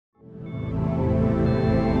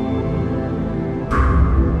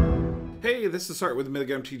Hey, this is Art with Mythic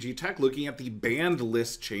MTG Tech, looking at the banned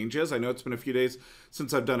list changes. I know it's been a few days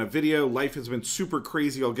since I've done a video. Life has been super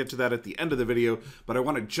crazy. I'll get to that at the end of the video, but I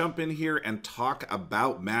want to jump in here and talk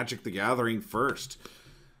about Magic the Gathering first.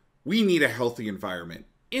 We need a healthy environment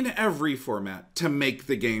in every format to make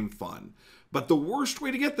the game fun. But the worst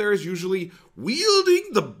way to get there is usually wielding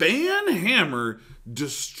the ban hammer,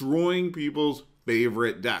 destroying people's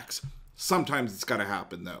favorite decks. Sometimes it's got to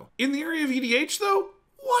happen, though. In the area of EDH, though,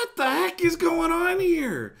 what the heck is going on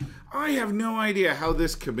here? I have no idea how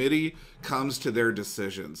this committee comes to their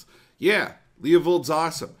decisions. Yeah, Leovold's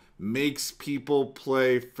awesome. Makes people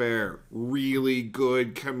play fair. Really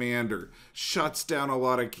good commander. Shuts down a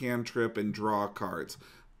lot of cantrip and draw cards.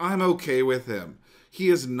 I'm okay with him. He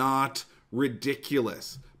is not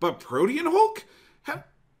ridiculous. But Protean Hulk? Have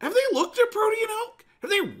they looked at Protean Hulk?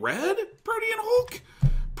 Have they read Protean Hulk?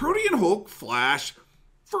 Protean Hulk Flash.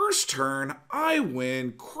 First turn, I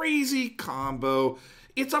win, crazy combo.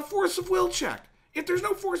 It's a force of will check. If there's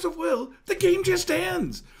no force of will, the game just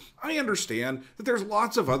ends. I understand that there's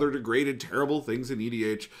lots of other degraded, terrible things in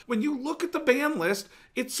EDH. When you look at the ban list,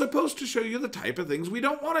 it's supposed to show you the type of things we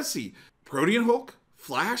don't want to see. Protean Hulk?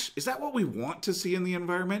 Flash? Is that what we want to see in the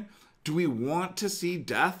environment? Do we want to see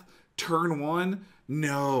death turn one?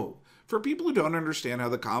 No. For people who don't understand how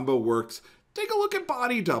the combo works, take a look at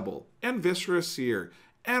Body Double and Viscera Seer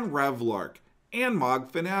and Revlark, and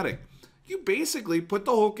Mog Fanatic. You basically put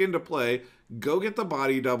the Hulk into play, go get the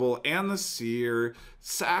Body Double and the Seer,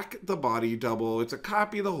 sack the Body Double, it's a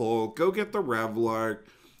copy of the Hulk, go get the Revlark,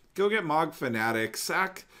 go get Mog Fanatic,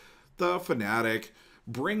 sack the Fanatic,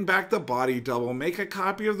 bring back the Body Double, make a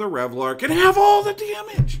copy of the Revlark, and have all the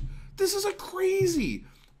damage! This is a crazy,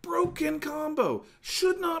 broken combo.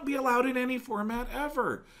 Should not be allowed in any format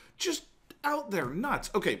ever. Just out there,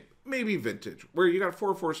 nuts. Okay, maybe Vintage, where you got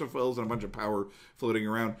 4 Force of Wills and a bunch of power floating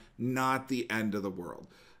around. Not the end of the world.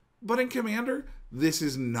 But in Commander, this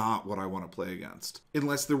is not what I want to play against.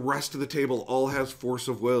 Unless the rest of the table all has Force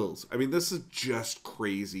of Wills. I mean, this is just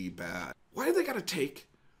crazy bad. Why do they got to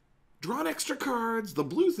draw an extra cards, the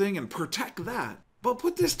blue thing, and protect that? But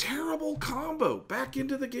put this terrible combo back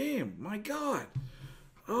into the game. My God.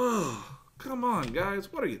 Oh, come on,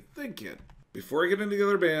 guys. What are you thinking? Before I get into the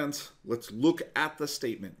other bans, let's look at the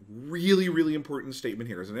statement. Really, really important statement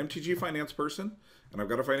here. As an MTG finance person, and I've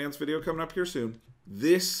got a finance video coming up here soon,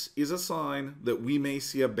 this is a sign that we may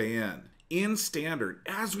see a ban. In Standard,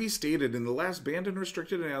 as we stated in the last banned and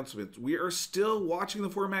restricted announcements, we are still watching the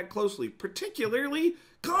format closely, particularly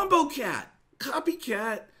Combo Cat.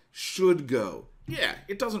 Copycat should go. Yeah,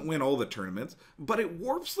 it doesn't win all the tournaments, but it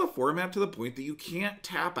warps the format to the point that you can't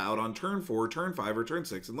tap out on turn 4, turn 5, or turn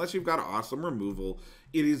 6 unless you've got awesome removal.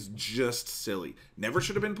 It is just silly. Never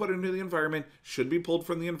should have been put into the environment, should be pulled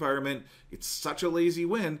from the environment. It's such a lazy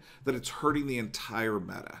win that it's hurting the entire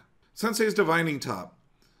meta. Sensei's DiviningTop.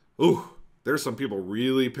 Ooh, there's some people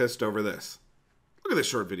really pissed over this. Look at this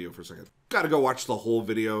short video for a second. Gotta go watch the whole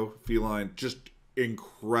video, Feline. Just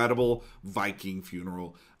incredible Viking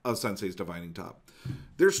funeral of Sensei's DiviningTop.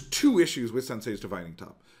 There's 2 issues with Sensei's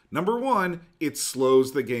DiviningTop. Number 1, it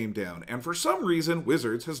slows the game down, and for some reason,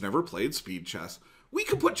 Wizards has never played speed chess. We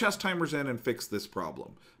could put chess timers in and fix this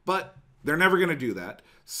problem, but they're never going to do that,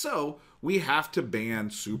 so we have to ban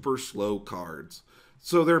super slow cards.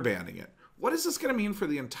 So they're banning it. What is this going to mean for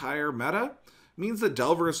the entire meta? It means that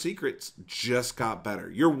Delver of Secrets just got better.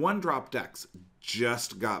 Your 1-drop decks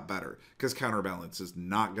just got better because Counterbalance is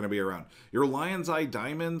not going to be around. Your Lion's Eye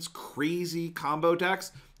Diamonds crazy combo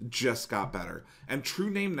decks just got better. And True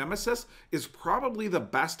Name Nemesis is probably the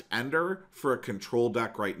best ender for a control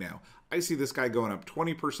deck right now. I see this guy going up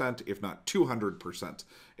 20%, if not 200%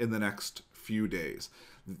 in the next few days.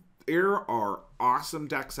 There are awesome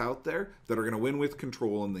decks out there that are going to win with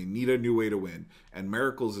control, and they need a new way to win. And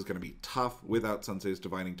Miracles is going to be tough without Sensei's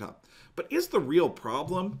DiviningTop. But is the real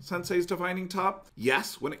problem Sensei's DiviningTop?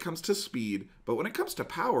 Yes, when it comes to speed, but when it comes to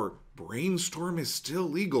power, Brainstorm is still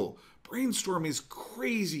legal. Brainstorm is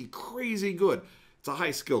crazy, crazy good. It's a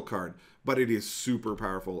high skill card, but it is super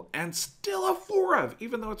powerful and still a 4-of,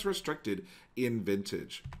 even though it's restricted in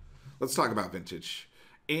Vintage. Let's talk about Vintage.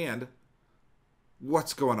 And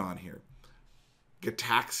what's going on here?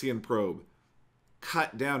 Gataxian Probe,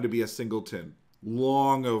 cut down to be a singleton.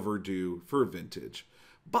 Long overdue for Vintage.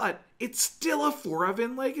 But it's still a 4-of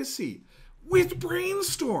in Legacy with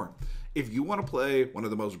Brainstorm. If you want to play one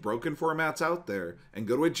of the most broken formats out there and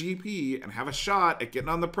go to a GP and have a shot at getting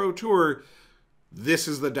on the Pro Tour, this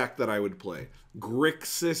is the deck that I would play.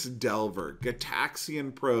 Grixis Delver,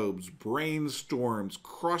 Gataxian Probes, Brainstorms,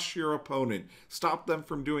 crush your opponent, stop them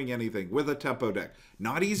from doing anything with a tempo deck.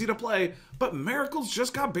 Not easy to play, but Miracles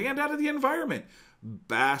just got banned out of the environment.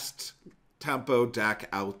 Best tempo deck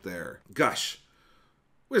out there. Gush.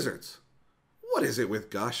 Wizards, what is it with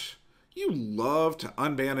Gush? You love to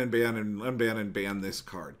unban and ban and unban and ban this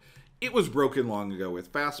card. It was broken long ago with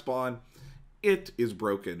Fast Spawn. It is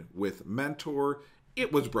broken with Mentor.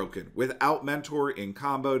 It was broken without Mentor in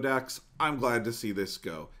combo decks. I'm glad to see this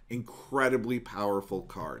go. Incredibly powerful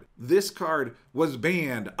card. This card was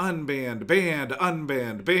banned, unbanned, banned,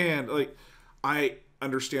 unbanned, banned. Like, I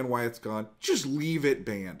understand why it's gone. Just leave it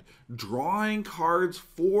banned. Drawing cards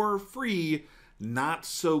for free, not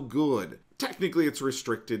so good. Technically, it's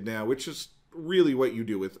restricted now, which is really what you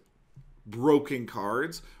do with broken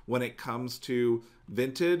cards when it comes to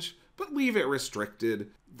Vintage, but leave it restricted.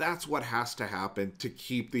 That's what has to happen to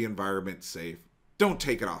keep the environment safe. Don't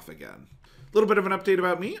take it off again. A little bit of an update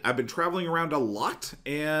about me. I've been traveling around a lot,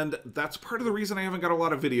 and that's part of the reason I haven't got a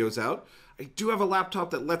lot of videos out. I do have a laptop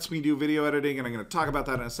that lets me do video editing, and I'm going to talk about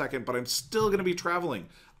that in a second, but I'm still going to be traveling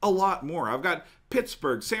a lot more. I've got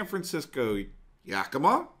Pittsburgh, San Francisco,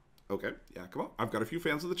 Yakima. Okay, Yakima. I've got a few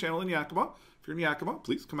fans of the channel in Yakima. If you're in Yakima,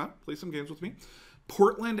 please come out, play some games with me.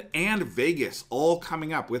 Portland and Vegas all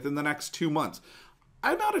coming up within the next 2 months.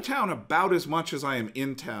 I'm out of town about as much as I am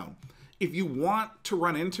in town. If you want to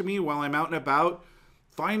run into me while I'm out and about,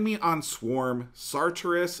 find me on Swarm,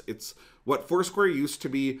 Sartorus. It's what Foursquare used to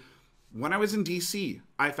be. When I was in DC,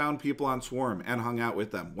 I found people on Swarm and hung out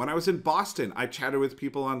with them. When I was in Boston, I chatted with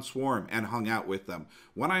people on Swarm and hung out with them.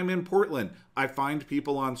 When I'm in Portland, I find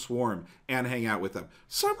people on Swarm and hang out with them.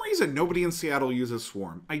 Some reason nobody in Seattle uses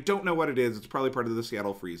Swarm. I don't know what it is. It's probably part of the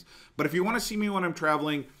Seattle freeze. But if you want to see me when I'm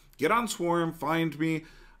traveling, get on Swarm, find me.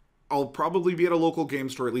 I'll probably be at a local game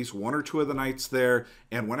store at least 1 or 2 of the nights there.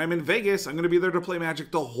 And when I'm in Vegas, I'm going to be there to play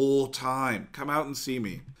Magic the whole time. Come out and see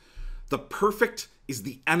me. The perfect is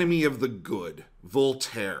the enemy of the good,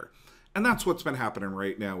 Voltaire. And that's what's been happening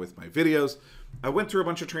right now with my videos. I went through a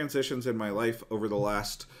bunch of transitions in my life over the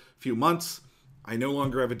last few months. I no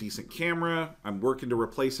longer have a decent camera. I'm working to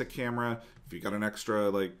replace a camera. If you got an extra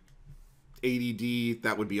like ADD,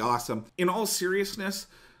 that would be awesome. In all seriousness,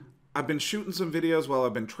 I've been shooting some videos while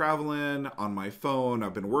I've been traveling on my phone.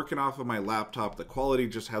 I've been working off of my laptop. The quality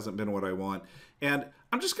just hasn't been what I want. And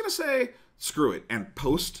I'm just going to say, screw it, and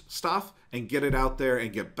post stuff and get it out there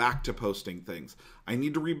and get back to posting things. I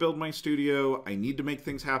need to rebuild my studio. I need to make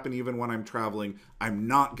things happen even when I'm traveling. I'm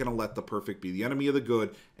not going to let the perfect be the enemy of the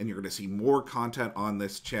good, and you're going to see more content on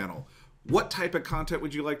this channel. What type of content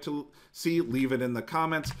would you like to see? Leave it in the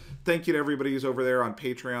comments. Thank you to everybody who's over there on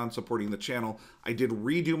Patreon supporting the channel. I did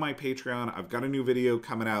redo my Patreon. I've got a new video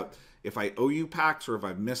coming out. If I owe you packs or if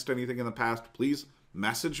I've missed anything in the past, please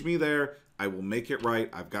message me there. I will make it right.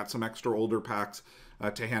 I've got some extra older packs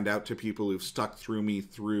to hand out to people who've stuck through me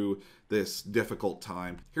through this difficult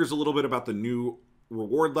time. Here's a little bit about the new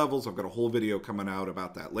reward levels. I've got a whole video coming out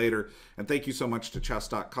about that later. And thank you so much to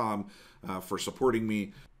chess.com for supporting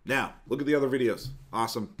me. Now, look at the other videos.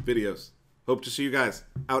 Awesome videos. Hope to see you guys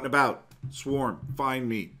out and about. Swarm, find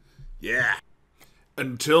me. Yeah.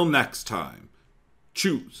 Until next time,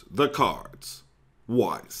 choose the cards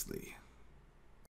wisely.